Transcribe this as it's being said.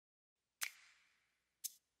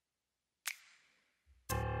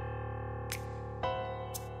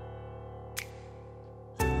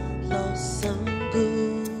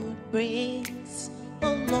brings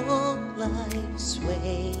along life's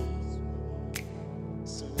way.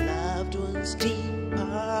 Some loved ones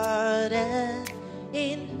departed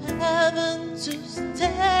in heaven to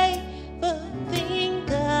stay, but thank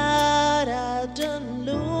God I don't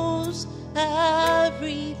lose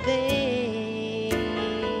everything.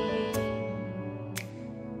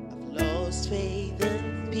 I've lost faith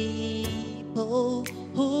in people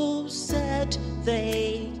who said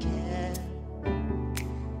they care.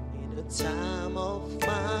 In the time of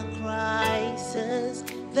my crisis,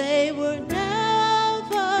 they were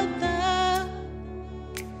never there.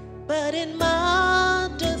 But in my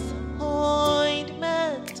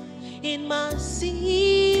disappointment, in my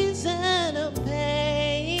season of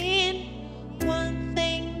pain, one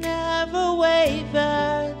thing never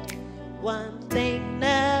wavered, one thing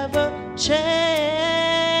never changed.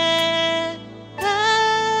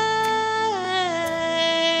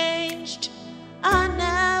 I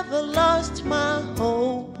never lost my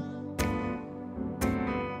hope.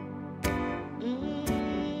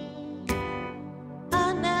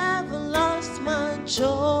 I never lost my joy.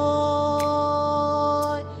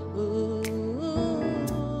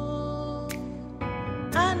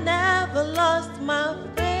 I never lost my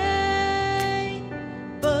faith,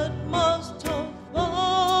 but most of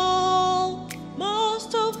all,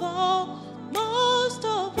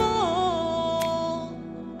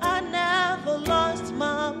 I never lost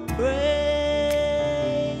my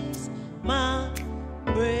praise, my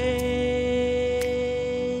praise.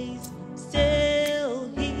 Still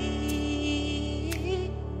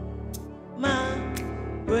He, my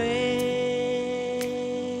praise.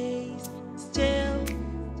 Still,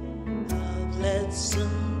 I've let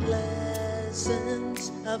some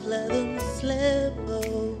blessings, I've let them slip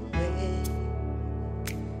away.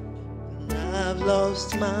 I've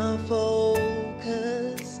lost my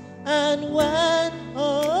focus and went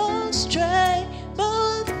astray,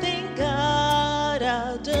 but thank God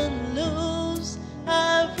I didn't lose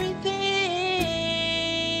everything.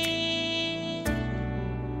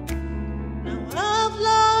 Now I've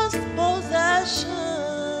lost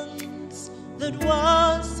possessions that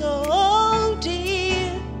were so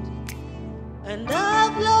dear, and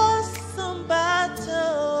I've lost some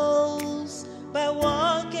battles by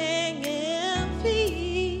walking in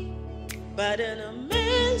fear. But in the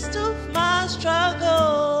midst of my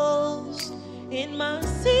struggles, in my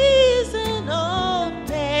season of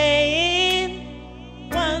pain,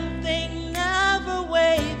 one thing never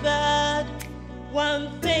wavered,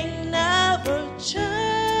 one thing never changed.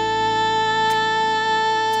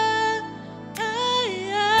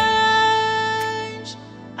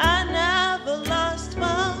 I never lost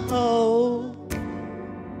my hope.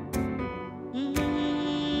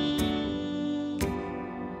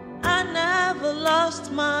 I never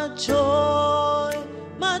lost my joy,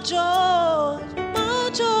 my joy, my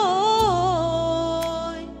joy.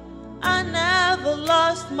 I never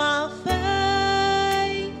lost my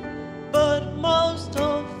faith, but most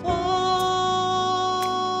of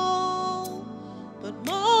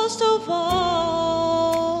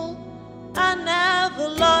all, I never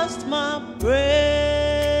lost my praise.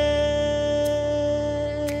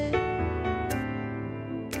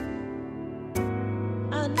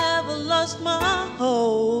 I never lost my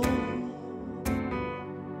hope.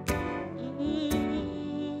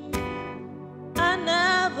 I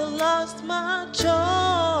never lost my joy,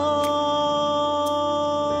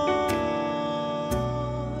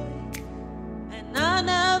 and I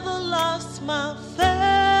never lost my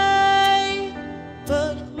faith,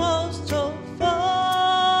 but most of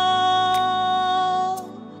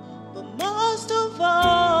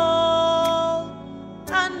all,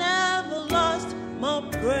 I never lost my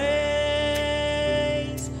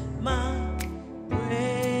praise, my praise.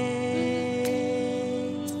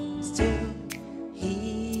 Still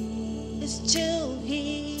He is still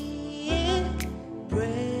He,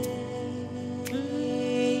 praise.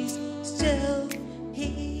 Still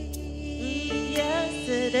He, yes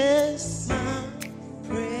it is my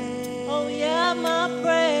praise. Oh yeah, my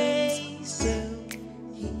praise. Still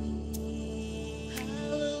He,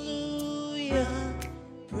 hallelujah.